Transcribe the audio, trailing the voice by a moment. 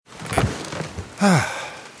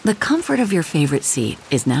The comfort of your favorite seat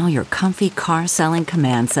is now your comfy car-selling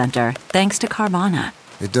command center, thanks to Carvana.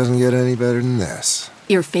 It doesn't get any better than this.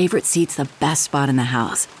 Your favorite seat's the best spot in the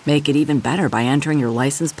house. Make it even better by entering your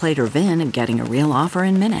license plate or VIN and getting a real offer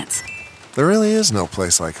in minutes. There really is no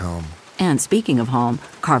place like home. And speaking of home,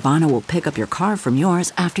 Carvana will pick up your car from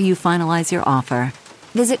yours after you finalize your offer.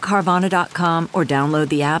 Visit Carvana.com or download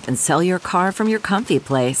the app and sell your car from your comfy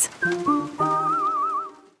place.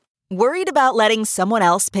 Worried about letting someone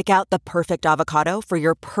else pick out the perfect avocado for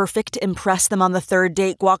your perfect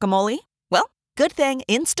impress-them-on-the-third-date guacamole? Well, good thing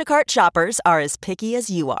Instacart shoppers are as picky as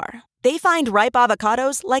you are. They find ripe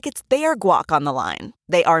avocados like it's their guac on the line.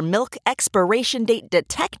 They are milk expiration date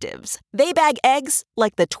detectives. They bag eggs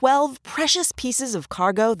like the 12 precious pieces of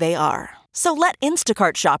cargo they are. So let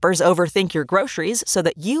Instacart shoppers overthink your groceries so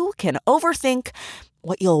that you can overthink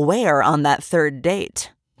what you'll wear on that third date.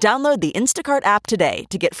 Download the Instacart app today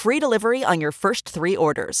to get free delivery on your first 3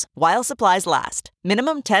 orders, while supplies last.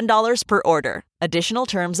 Minimum $10 per order. Additional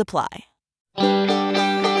terms apply.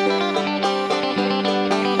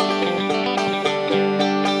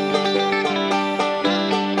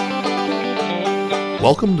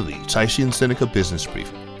 Welcome to the Caixin-Sinica Business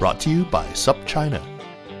Brief, brought to you by Sup China.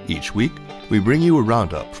 Each week, we bring you a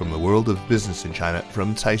roundup from the world of business in China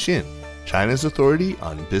from Caixin, China's authority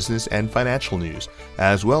on business and financial news,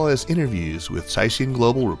 as well as interviews with Caixin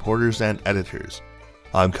Global reporters and editors.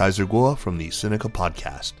 I'm Kaiser Guo from the Sinica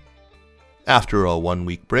podcast. After a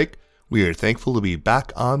 1-week break, we are thankful to be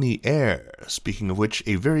back on the air. Speaking of which,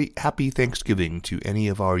 a very happy Thanksgiving to any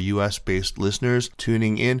of our US-based listeners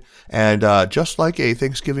tuning in. And just like a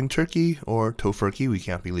Thanksgiving turkey or tofurkey, we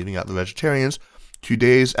can't be leaving out the vegetarians.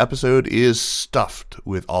 Today's episode is stuffed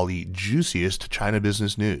with all the juiciest China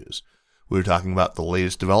business news. We're talking about the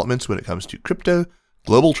latest developments when it comes to crypto,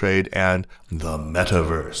 global trade, and the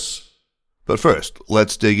metaverse. But first,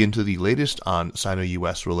 let's dig into the latest on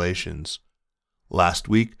Sino-US relations. Last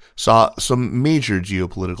week saw some major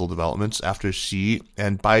geopolitical developments after Xi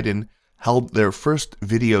and Biden held their first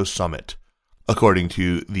video summit. According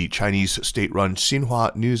to the Chinese state-run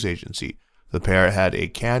Xinhua news agency, the pair had a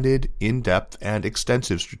candid, in-depth, and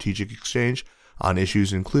extensive strategic exchange on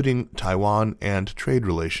issues including Taiwan and trade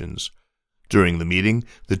relations. During the meeting,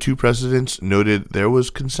 the two presidents noted there was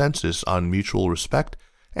consensus on mutual respect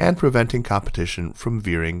and preventing competition from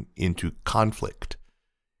veering into conflict.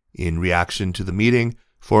 In reaction to the meeting,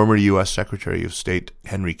 former U.S. Secretary of State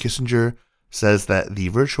Henry Kissinger says that the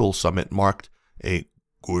virtual summit marked a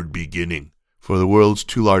good beginning for the world's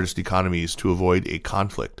 2 largest economies to avoid a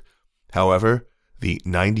conflict. However, the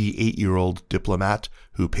 98-year-old diplomat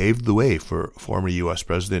who paved the way for former U.S.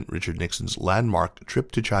 President Richard Nixon's landmark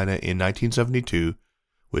trip to China in 1972,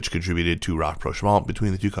 which contributed to rapprochement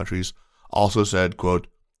between the two countries, also said, quote,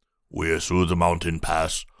 "We're through the mountain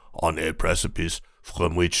pass on a precipice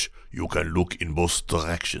from which you can look in both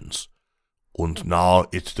directions. And now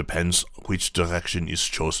it depends which direction is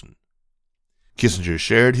chosen." Kissinger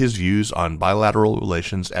shared his views on bilateral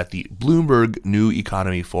relations at the Bloomberg New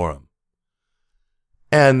Economy Forum.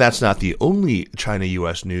 And that's not the only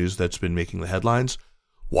China-US news that's been making the headlines.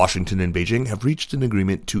 Washington and Beijing have reached an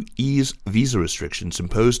agreement to ease visa restrictions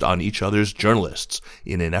imposed on each other's journalists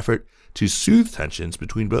in an effort to soothe tensions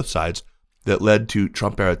between both sides that led to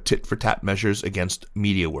Trump-era tit-for-tat measures against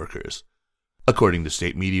media workers. According to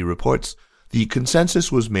state media reports, the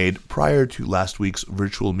consensus was made prior to last week's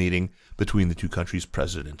virtual meeting between the two countries'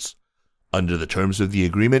 presidents. Under the terms of the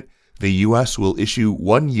agreement, the U.S. will issue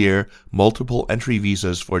 1-year multiple entry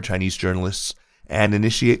visas for Chinese journalists and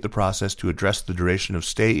initiate the process to address the duration of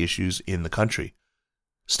stay issues in the country.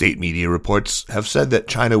 State media reports have said that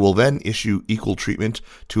China will then issue equal treatment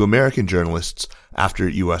to American journalists after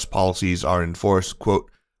U.S. policies are in force, quote,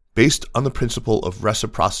 based on the principle of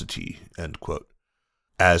reciprocity, end quote.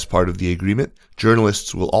 As part of the agreement,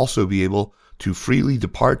 journalists will also be able to freely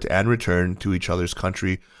depart and return to each other's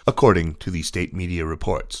country, according to the state media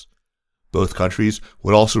reports. Both countries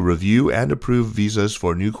would also review and approve visas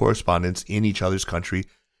for new correspondents in each other's country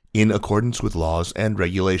in accordance with laws and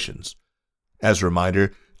regulations. As a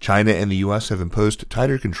reminder, China and the U.S. have imposed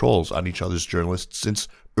tighter controls on each other's journalists since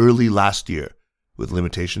early last year, with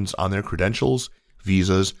limitations on their credentials,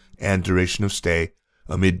 visas, and duration of stay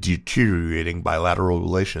amid deteriorating bilateral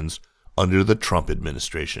relations under the Trump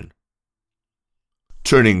administration.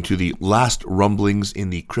 Turning to the last rumblings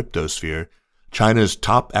in the cryptosphere, China's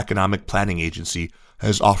top economic planning agency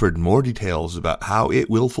has offered more details about how it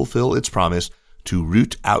will fulfill its promise to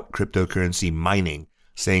root out cryptocurrency mining,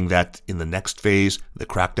 saying that in the next phase, the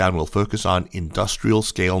crackdown will focus on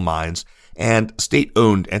industrial-scale mines and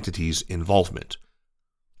state-owned entities' involvement.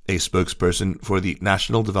 A spokesperson for the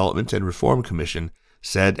National Development and Reform Commission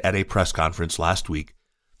said at a press conference last week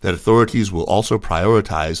that authorities will also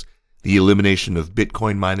prioritize the elimination of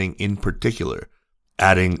Bitcoin mining in particular,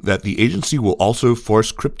 adding that the agency will also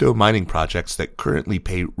force crypto mining projects that currently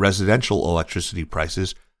pay residential electricity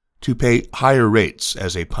prices to pay higher rates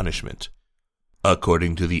as a punishment.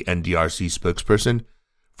 According to the NDRC spokesperson,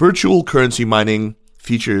 virtual currency mining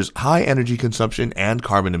features high energy consumption and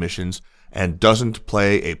carbon emissions and doesn't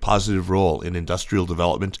play a positive role in industrial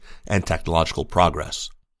development and technological progress.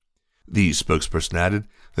 The spokesperson added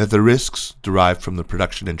that the risks derived from the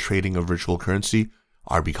production and trading of virtual currency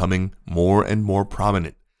are becoming more and more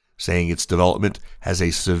prominent, saying its development has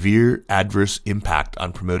a severe adverse impact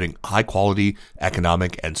on promoting high-quality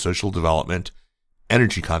economic and social development,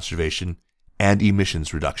 energy conservation, and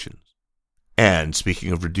emissions reductions. And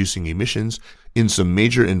speaking of reducing emissions, in some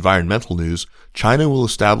major environmental news, China will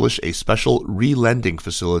establish a special re-lending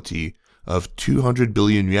facility of 200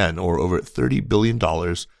 billion yuan, or over $30 billion,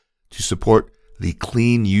 to support the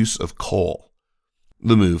clean use of coal.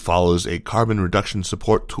 The move follows a carbon reduction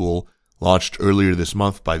support tool launched earlier this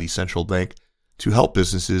month by the central bank to help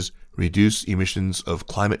businesses reduce emissions of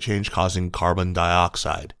climate change-causing carbon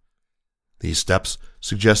dioxide. These steps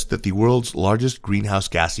suggest that the world's largest greenhouse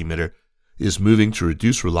gas emitter is moving to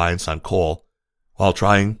reduce reliance on coal while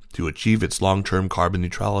trying to achieve its long-term carbon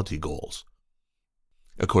neutrality goals.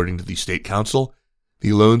 According to the State Council,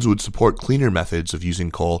 the loans would support cleaner methods of using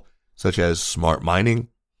coal, such as smart mining,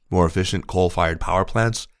 more efficient coal-fired power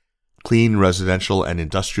plants, clean residential and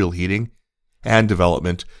industrial heating, and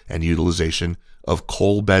development and utilization of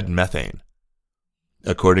coal bed methane.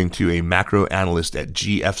 According to a macro analyst at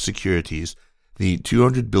GF Securities, the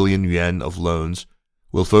 200 billion yuan of loans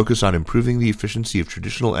will focus on improving the efficiency of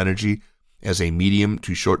traditional energy as a medium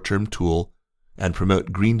to short-term tool and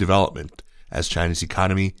promote green development as China's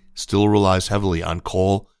economy still relies heavily on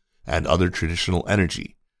coal and other traditional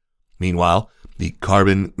energy. Meanwhile, the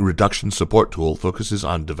carbon reduction support tool focuses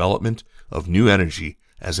on development of new energy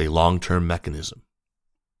as a long-term mechanism.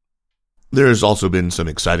 There has also been some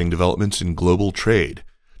exciting developments in global trade.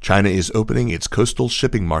 China is opening its coastal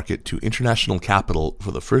shipping market to international capital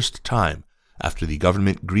for the first time after the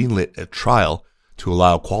government greenlit a trial to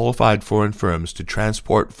allow qualified foreign firms to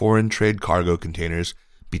transport foreign trade cargo containers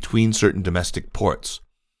between certain domestic ports.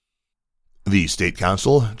 The State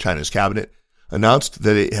Council, China's cabinet, announced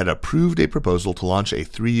that it had approved a proposal to launch a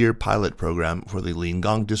 3-year pilot program for the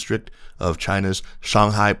Lingang district of China's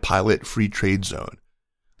Shanghai Pilot Free Trade Zone.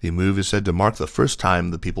 The move is said to mark the first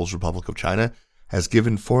time the People's Republic of China has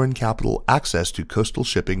given foreign capital access to coastal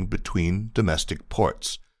shipping between domestic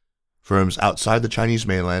ports. Firms outside the Chinese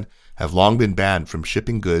mainland have long been banned from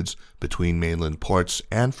shipping goods between mainland ports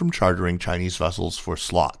and from chartering Chinese vessels for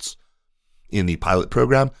slots. In the pilot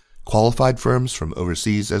program, qualified firms from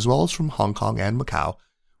overseas as well as from Hong Kong and Macau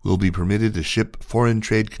will be permitted to ship foreign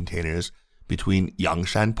trade containers between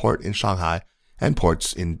Yangshan Port in Shanghai and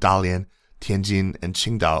ports in Dalian, Tianjin, and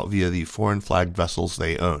Qingdao via the foreign-flagged vessels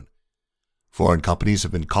they own. Foreign companies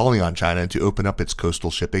have been calling on China to open up its coastal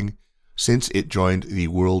shipping since it joined the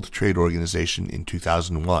World Trade Organization in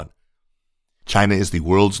 2001. China is the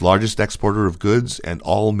world's largest exporter of goods, and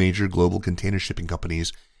all major global container shipping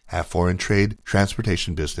companies have foreign trade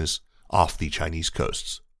transportation business off the Chinese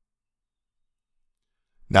coasts.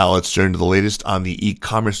 Now let's turn to the latest on the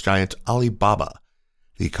e-commerce giant Alibaba.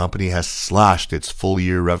 The company has slashed its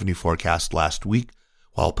full-year revenue forecast last week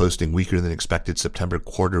while posting weaker than expected September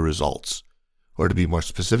quarter results. Or to be more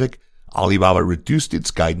specific, Alibaba reduced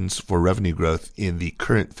its guidance for revenue growth in the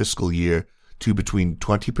current fiscal year to between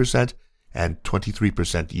 20% and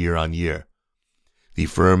 23% year-on-year. The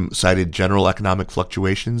firm cited general economic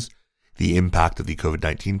fluctuations, the impact of the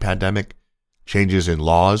COVID-19 pandemic, changes in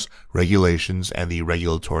laws, regulations, and the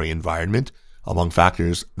regulatory environment among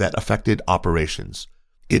factors that affected operations.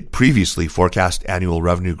 It previously forecast annual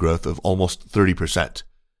revenue growth of almost 30%.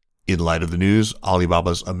 In light of the news,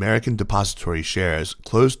 Alibaba's American depository shares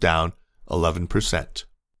closed down 11%.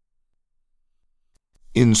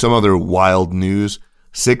 In some other wild news,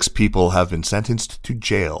 6 people have been sentenced to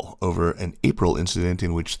jail over an April incident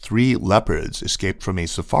in which 3 leopards escaped from a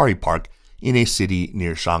safari park in a city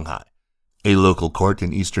near Shanghai. A local court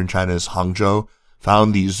in eastern China's Hangzhou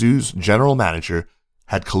found the zoo's general manager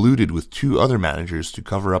had colluded with 2 other managers to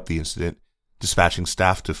cover up the incident, dispatching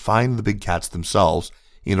staff to find the big cats themselves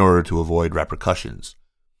in order to avoid repercussions.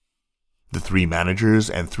 The 3 managers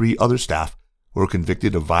and 3 other staff were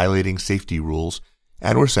convicted of violating safety rules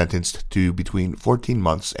and were sentenced to between 14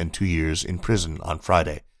 months and 2 years in prison on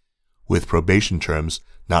Friday, with probation terms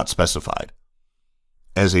not specified.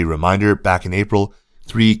 As a reminder, back in April,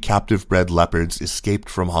 3 captive-bred leopards escaped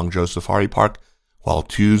from Hangzhou Safari Park while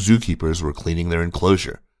 2 zookeepers were cleaning their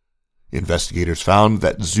enclosure. Investigators found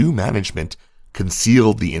that zoo management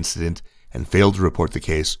concealed the incident and failed to report the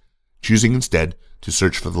case, choosing instead to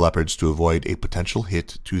search for the leopards to avoid a potential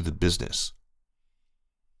hit to the business.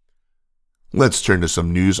 Let's turn to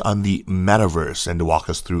some news on the metaverse, and to walk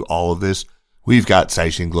us through all of this, we've got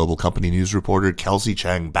Caixin Global Company News reporter Kelsey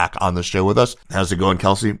Chang back on the show with us. How's it going,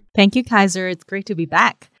 Kelsey? Thank you, Kaiser. It's great to be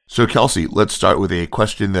back. So, Kelsey, let's start with a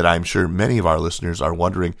question that I'm sure many of our listeners are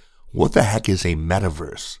wondering. What the heck is a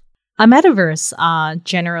metaverse? A metaverse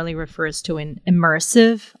generally refers to an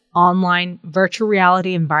immersive, online, virtual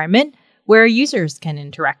reality environment where users can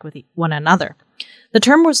interact with one another. The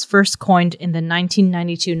term was first coined in the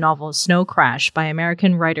 1992 novel Snow Crash by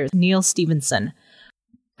American writer Neil Stephenson.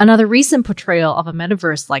 Another recent portrayal of a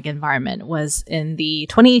metaverse-like environment was in the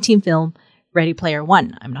 2018 film Ready Player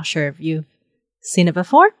One. I'm not sure if you've seen it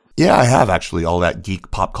before. Yeah, I have actually. All that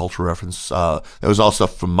geek pop culture reference. That was all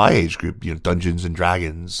stuff from my age group. Dungeons and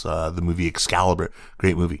Dragons, the movie Excalibur.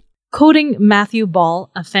 Great movie. Quoting Matthew Ball,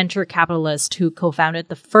 a venture capitalist who co-founded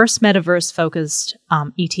the first metaverse-focused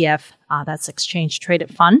ETF, that's Exchange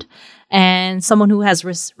Traded Fund, and someone who has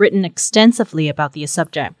written extensively about the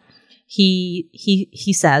subject,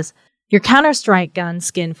 he says, your Counter-Strike gun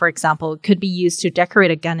skin, for example, could be used to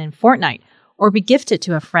decorate a gun in Fortnite or be gifted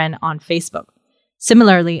to a friend on Facebook.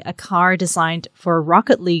 Similarly, a car designed for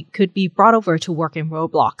Rocket League could be brought over to work in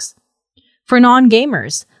Roblox. For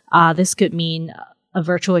non-gamers, this could mean a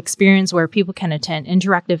virtual experience where people can attend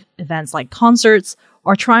interactive events like concerts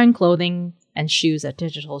or try on clothing and shoes at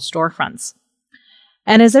digital storefronts.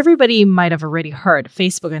 And as everybody might have already heard,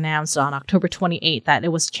 Facebook announced on October 28 that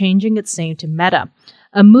it was changing its name to Meta,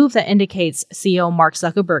 a move that indicates CEO Mark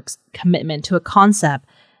Zuckerberg's commitment to a concept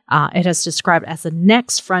it has described as the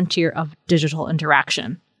next frontier of digital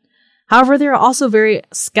interaction. However, there are also very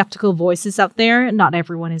skeptical voices out there. Not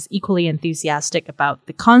everyone is equally enthusiastic about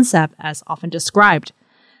the concept as often described.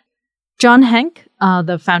 John Hank,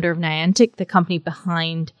 the founder of Niantic, the company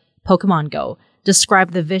behind Pokemon Go,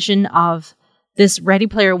 described the vision of this Ready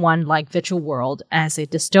Player One-like virtual world as a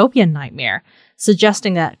dystopian nightmare,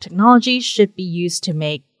 suggesting that technology should be used to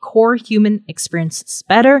make core human experiences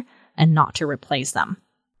better and not to replace them.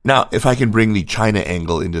 Now, if I can bring the China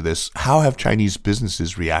angle into this, how have Chinese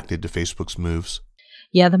businesses reacted to Facebook's moves?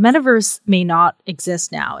 Yeah, the metaverse may not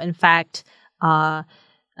exist now. In fact,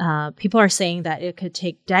 people are saying that it could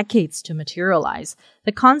take decades to materialize.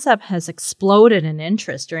 The concept has exploded in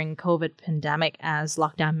interest during COVID pandemic as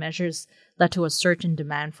lockdown measures led to a surge in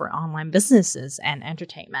demand for online businesses and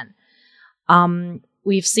entertainment.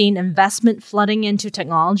 We've seen investment flooding into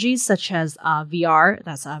technologies such as VR,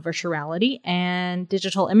 that's virtual reality, and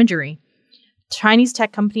digital imagery. Chinese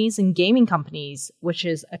tech companies and gaming companies, which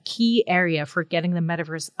is a key area for getting the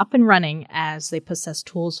metaverse up and running as they possess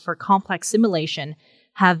tools for complex simulation,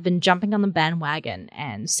 have been jumping on the bandwagon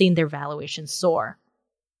and seen their valuations soar.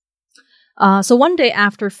 So one day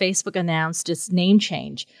after Facebook announced its name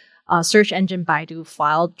change, search engine Baidu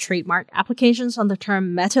filed trademark applications on the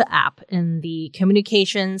term Meta app in the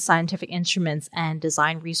communication, scientific instruments, and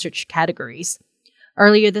design research categories.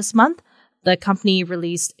 Earlier this month, the company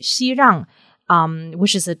released Xirang,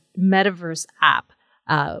 which is a metaverse app.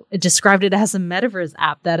 It described it as a metaverse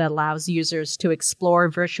app that allows users to explore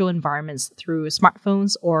virtual environments through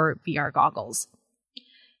smartphones or VR goggles.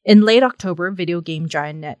 In late October, video game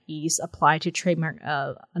giant NetEase applied to trademark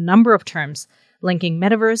a number of terms linking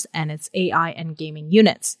metaverse and its AI and gaming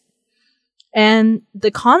units. And the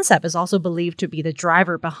concept is also believed to be the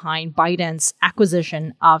driver behind ByteDance's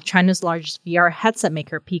acquisition of China's largest VR headset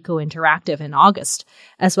maker Pico Interactive in August,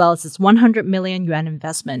 as well as its 100 million yuan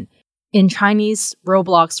investment in Chinese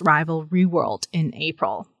Roblox rival Reworld in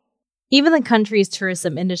April. Even the country's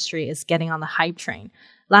tourism industry is getting on the hype train.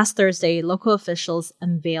 Last Thursday, local officials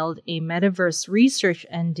unveiled a metaverse research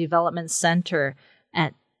and development center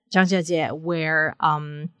at Zhangjiajie,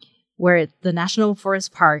 where the National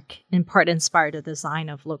Forest Park in part inspired the design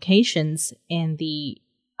of locations in the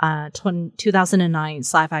 2009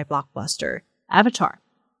 sci-fi blockbuster Avatar.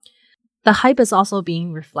 The hype is also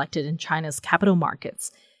being reflected in China's capital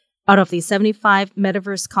markets. Out of the 75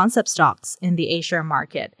 metaverse concept stocks in the A-share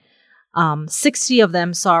market, 60 of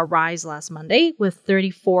them saw a rise last Monday, with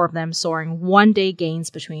 34 of them soaring one-day gains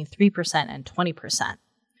between 3% and 20%.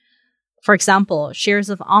 For example,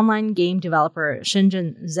 shares of online game developer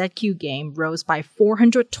Shenzhen ZQ Game rose by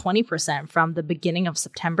 420% from the beginning of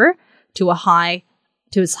September to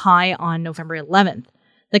its high on November 11th.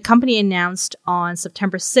 The company announced on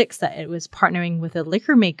September 6th that it was partnering with a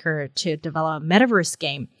liquor maker to develop a metaverse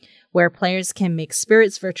game, where players can make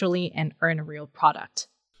spirits virtually and earn a real product.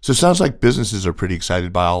 So it sounds like businesses are pretty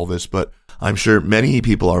excited by all this, but I'm sure many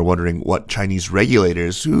people are wondering what Chinese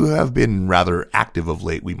regulators, who have been rather active of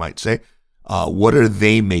late, we might say, what are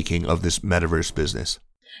they making of this metaverse business?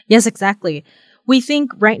 Yes, exactly. We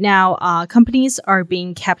think right now companies are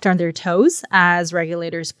being kept on their toes as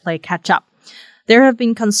regulators play catch up. There have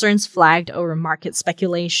been concerns flagged over market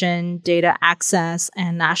speculation, data access,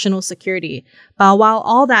 and national security. But while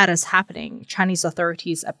all that is happening, Chinese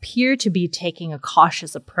authorities appear to be taking a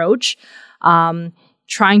cautious approach,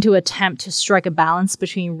 trying to attempt to strike a balance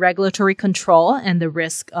between regulatory control and the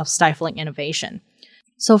risk of stifling innovation.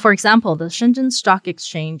 So, for example, the Shenzhen Stock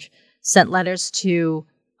Exchange sent letters to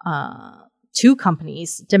two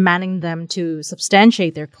companies demanding them to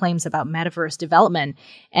substantiate their claims about metaverse development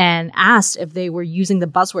and asked if they were using the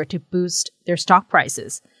buzzword to boost their stock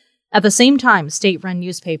prices. At the same time, state-run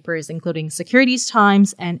newspapers, including Securities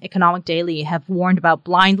Times and Economic Daily, have warned about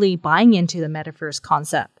blindly buying into the metaverse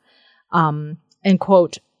concept, and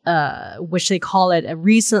quote, which they call it a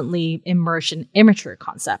recently emerged and immature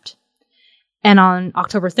concept. And on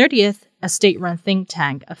October 30th, a state-run think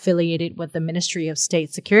tank affiliated with the Ministry of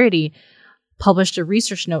State Security published a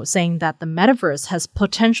research note saying that the metaverse has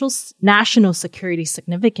potential national security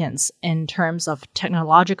significance in terms of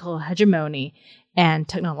technological hegemony and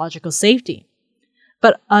technological safety.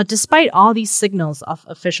 But despite all these signals of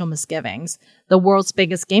official misgivings, the world's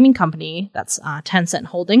biggest gaming company, that's Tencent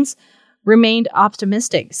Holdings, remained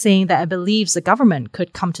optimistic, saying that it believes the government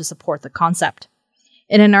could come to support the concept.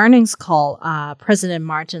 In an earnings call, President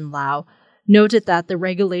Martin Lau noted that the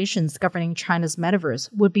regulations governing China's metaverse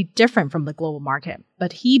would be different from the global market,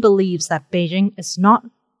 but he believes that Beijing is not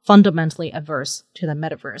fundamentally averse to the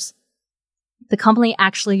metaverse. The company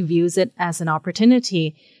actually views it as an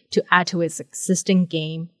opportunity to add to its existing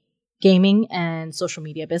gaming and social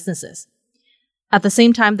media businesses. At the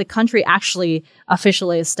same time, the country actually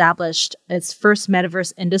officially established its first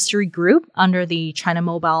metaverse industry group under the China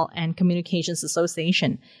Mobile and Communications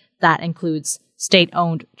Association that includes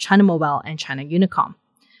state-owned China Mobile and China Unicom.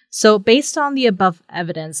 So based on the above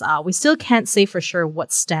evidence, we still can't say for sure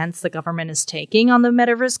what stance the government is taking on the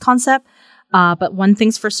metaverse concept, but one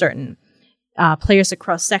thing's for certain. Players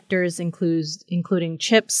across sectors including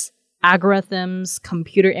chips, algorithms,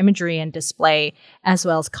 computer imagery and display, as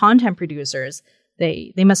well as content producers,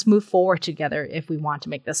 they must move forward together if we want to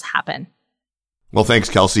make this happen. Well, thanks,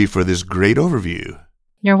 Kelsey, for this great overview.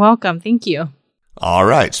 You're welcome. Thank you. All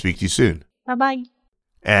right. Speak to you soon. Bye-bye.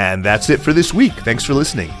 And that's it for this week. Thanks for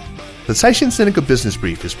listening. The Caixin-Sinica Business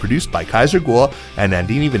Brief is produced by Kaiser Guo and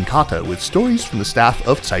Nandini Venkata with stories from the staff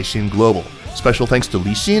of Caixin Global. Special thanks to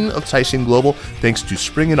Li Xin of Caixin Global. Thanks to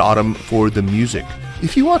Spring and Autumn for the music.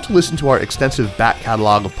 If you want to listen to our extensive back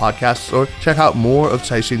catalog of podcasts or check out more of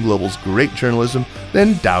Caixin Global's great journalism,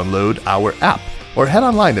 then download our app or head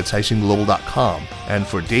online to caixinglobal.com. And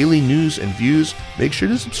for daily news and views, make sure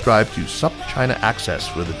to subscribe to SupChina Access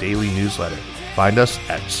for the daily newsletter. Find us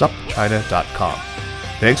at supchina.com.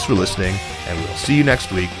 Thanks for listening, and we'll see you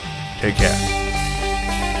next week. Take care.